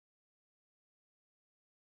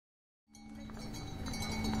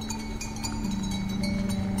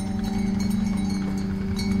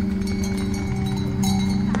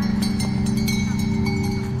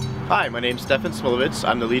Hi, my name's Stefan Smulovitz.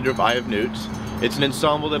 I'm the leader of Eye of Newt. It's an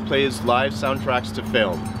ensemble that plays live soundtracks to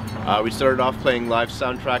film. We started off playing live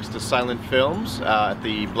soundtracks to silent films at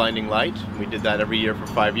the Blinding Light. We did that every year for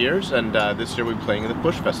 5 years, and this year we're playing at the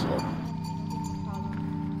Push Festival.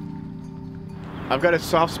 I've got a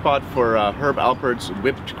soft spot for Herb Alpert's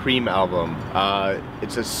Whipped Cream album.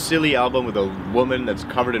 It's a silly album with a woman that's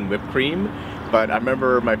covered in whipped cream, but I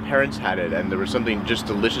remember my parents had it and there was something just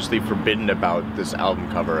deliciously forbidden about this album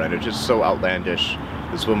cover, and it's just so outlandish.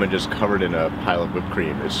 This woman just covered in a pile of whipped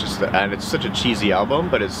cream. It's just, and it's such a cheesy album,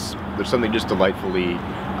 but there's something just delightfully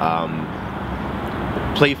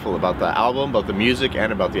playful about the album, about the music,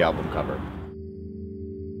 and about the album cover.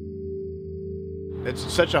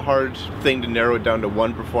 It's such a hard thing to narrow it down to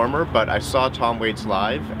one performer, but I saw Tom Waits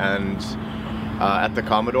live and at the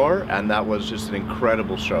Commodore, and that was just an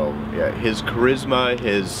incredible show. Yeah, his charisma,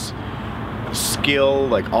 his skill,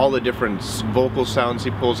 like all the different vocal sounds he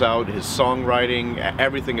pulls out, his songwriting,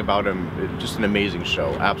 everything about him, just an amazing show.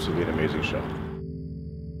 Absolutely an amazing show.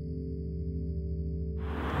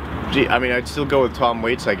 Gee, I mean, I'd still go with Tom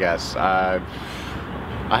Waits, I guess.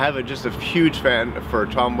 I have just a huge fan for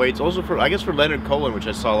Tom Waits, also I guess for Leonard Cohen, which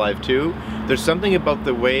I saw live too. There's something about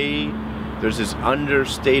the way there's this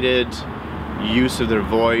understated use of their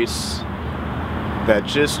voice that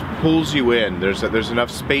just pulls you in. There's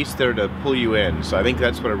enough space there to pull you in. So I think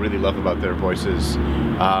that's what I really love about their voices.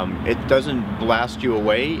 It doesn't blast you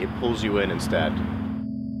away, it pulls you in instead.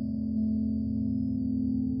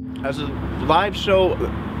 As a live show,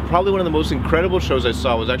 probably one of the most incredible shows I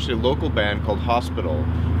saw was actually a local band called Hospital.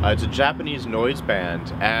 It's a Japanese noise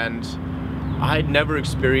band, and I'd never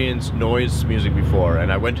experienced noise music before,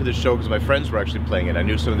 and I went to the show because my friends were actually playing it. I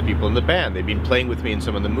knew some of the people in the band. They'd been playing with me in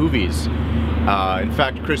some of the movies. In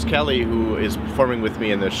fact, Chris Kelly, who is performing with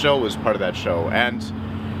me in the show, was part of that show. And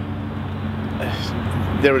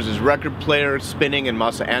there was this record player spinning, and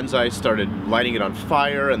Masa Anzai started lighting it on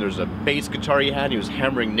fire, and there's a bass guitar he had, and he was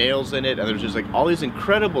hammering nails in it, and there's just like all these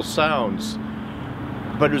incredible sounds,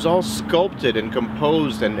 but it was all sculpted and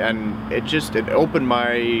composed, and it opened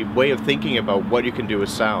my way of thinking about what you can do with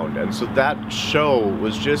sound. And so that show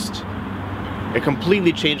was just, it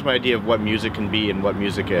completely changed my idea of what music can be and what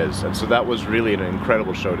music is. And so that was really an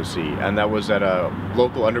incredible show to see, and that was at a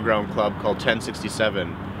local underground club called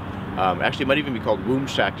 1067. Actually, it might even be called Womb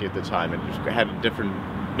Shakti at the time. It had a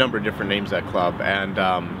number of different names, that club, and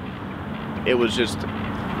it was just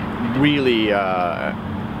really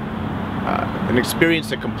an experience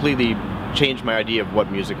that completely changed my idea of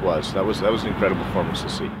what music was. That was an incredible performance to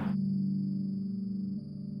see.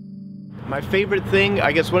 My favorite thing,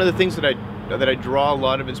 I guess, one of the things that I draw a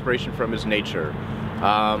lot of inspiration from is nature.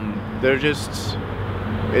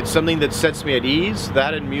 It's something that sets me at ease,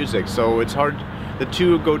 that and music. So it's hard. The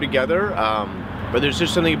two go together, but there's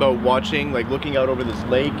just something about watching, like looking out over this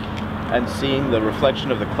lake and seeing the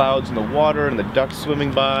reflection of the clouds in the water and the ducks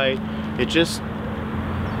swimming by. It's just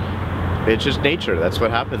nature. That's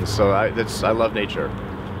what happens. So I love nature.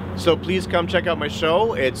 So please come check out my show.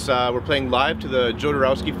 We're playing live to the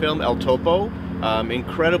Jodorowsky film El Topo.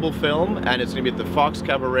 Incredible film, and it's going to be at the Fox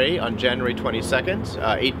Cabaret on January 22nd,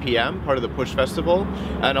 8 p.m., part of the Push Festival.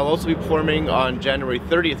 And I'll also be performing on January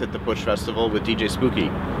 30th at the Push Festival with DJ Spooky.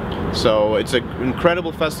 So it's an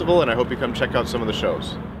incredible festival, and I hope you come check out some of the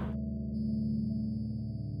shows.